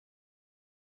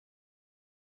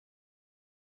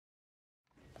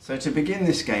So to begin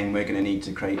this game, we're going to need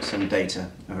to create some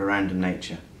data of a random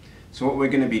nature. So what we're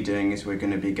going to be doing is we're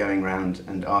going to be going around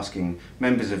and asking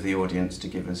members of the audience to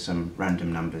give us some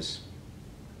random numbers.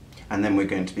 And then we're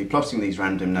going to be plotting these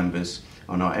random numbers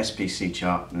on our SPC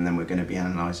chart, and then we're going to be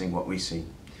analysing what we see.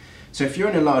 So if you're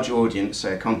in a large audience,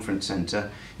 say a conference centre,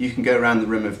 you can go around the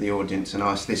room of the audience and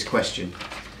ask this question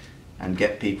and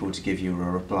get people to give you a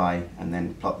reply and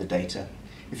then plot the data.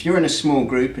 If you're in a small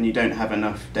group and you don't have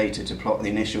enough data to plot the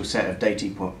initial set of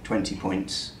 20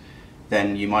 points,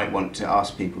 then you might want to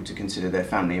ask people to consider their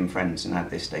family and friends and add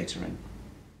this data in.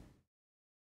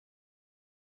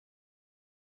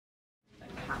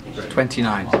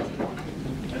 29.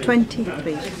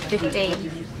 23.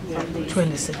 15.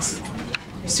 26.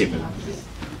 7.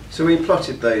 So we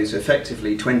plotted those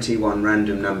effectively 21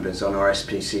 random numbers on our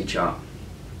SPC chart.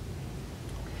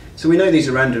 So we know these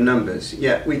are random numbers,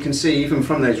 yet we can see even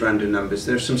from those random numbers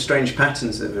there are some strange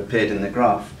patterns that have appeared in the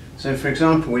graph. So for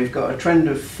example, we've got a trend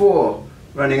of 4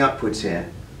 running upwards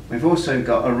here. We've also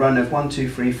got a run of 1, 2,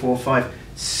 3, 4, 5,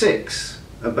 6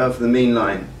 above the mean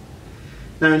line.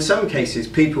 Now in some cases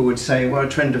people would say, well, a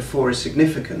trend of 4 is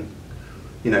significant.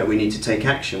 You know, we need to take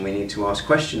action, we need to ask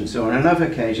questions. Or on other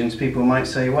occasions people might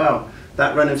say, well,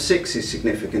 that run of 6 is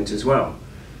significant as well.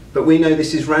 But we know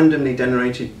this is randomly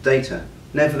generated data.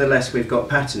 Nevertheless, we've got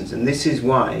patterns, and this is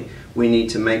why we need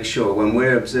to make sure when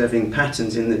we're observing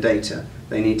patterns in the data,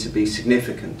 they need to be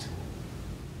significant.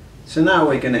 So now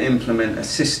we're going to implement a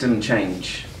system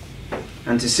change.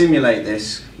 And to simulate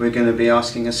this, we're going to be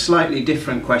asking a slightly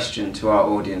different question to our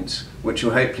audience, which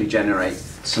will hopefully generate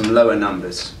some lower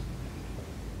numbers.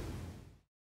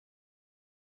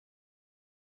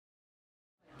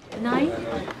 Nine.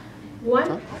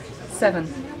 1.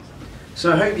 7.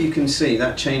 So I hope you can see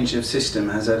that change of system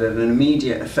has had an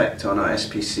immediate effect on our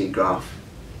SPC graph.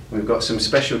 We've got some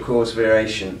special cause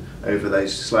variation over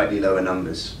those slightly lower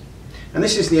numbers. And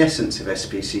this is the essence of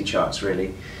SPC charts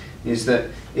really, is that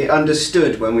it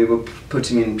understood when we were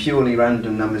putting in purely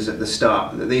random numbers at the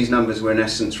start, that these numbers were in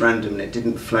essence random and it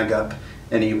didn't flag up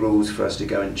any rules for us to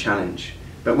go and challenge.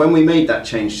 But when we made that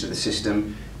change to the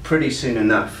system, pretty soon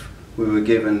enough we were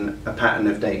given a pattern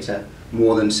of data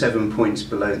more than 7 points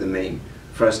below the mean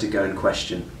for us to go and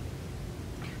question.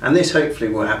 And this hopefully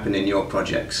will happen in your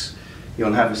projects.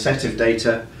 You'll have a set of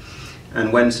data,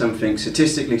 and when something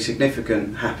statistically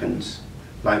significant happens,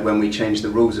 like when we change the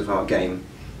rules of our game,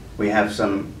 we have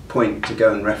some point to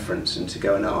go and reference and to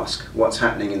go and ask what's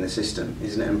happening in the system.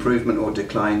 Is it improvement or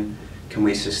decline? Can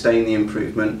we sustain the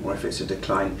improvement, or if it's a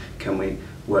decline, can we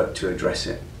work to address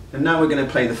it? And now we're going to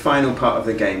play the final part of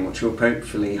the game, which will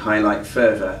hopefully highlight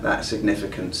further that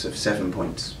significance of 7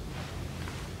 points.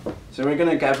 So we're going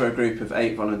to gather a group of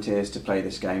 8 volunteers to play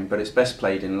this game, but it's best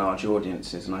played in large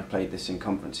audiences, and I've played this in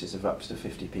conferences of up to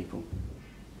 50 people.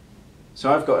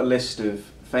 So I've got a list of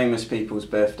famous people's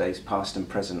birthdays, past and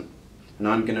present, and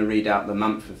I'm going to read out the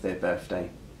month of their birthday.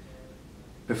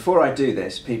 Before I do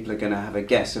this, people are going to have a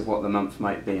guess of what the month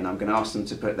might be, and I'm going to ask them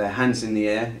to put their hands in the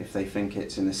air if they think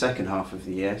it's in the second half of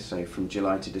the year, so from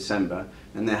July to December,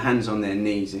 and their hands on their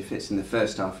knees if it's in the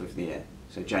first half of the year,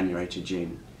 so January to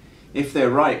June. If they're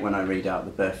right when I read out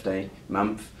the birthday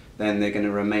month, then they're going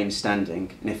to remain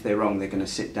standing, and if they're wrong, they're going to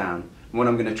sit down. And what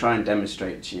I'm going to try and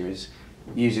demonstrate to you is,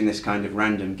 using this kind of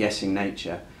random guessing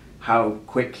nature, how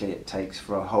quickly it takes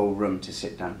for a whole room to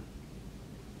sit down.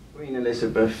 Queen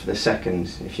Elizabeth II,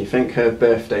 if you think her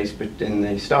birthday's in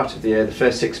the start of the year, the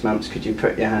first 6 months, could you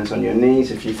put your hands on your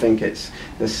knees? If you think it's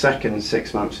the second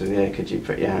 6 months of the year, could you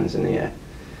put your hands in the air?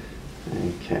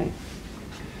 Okay.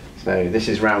 So this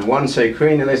is round 1, so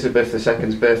Queen Elizabeth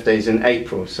II's birthday is in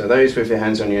April. So those with your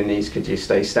hands on your knees, could you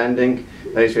stay standing?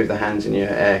 Those with the hands in your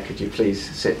air, could you please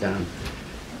sit down?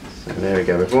 So there we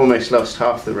go, we've almost lost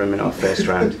half the room in our first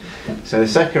round. So the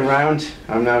second round,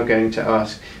 I'm now going to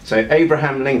ask, so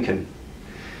Abraham Lincoln,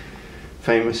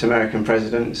 famous American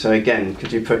president. So again,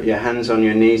 could you put your hands on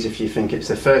your knees if you think it's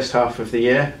the first half of the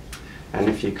year? And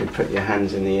if you could put your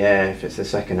hands in the air if it's the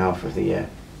second half of the year.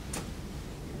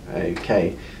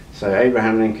 Okay, so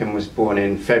Abraham Lincoln was born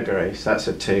in February, so that's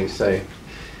a 2, so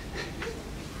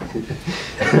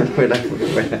we're left with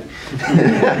a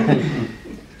winner.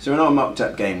 So in our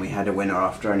mocked-up game we had a winner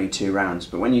after only 2 rounds,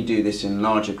 but when you do this in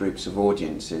larger groups of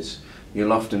audiences,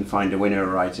 you'll often find a winner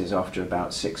arises after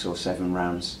about 6 or 7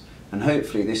 rounds. And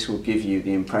hopefully this will give you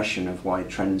the impression of why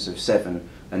trends of 7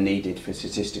 are needed for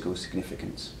statistical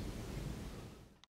significance.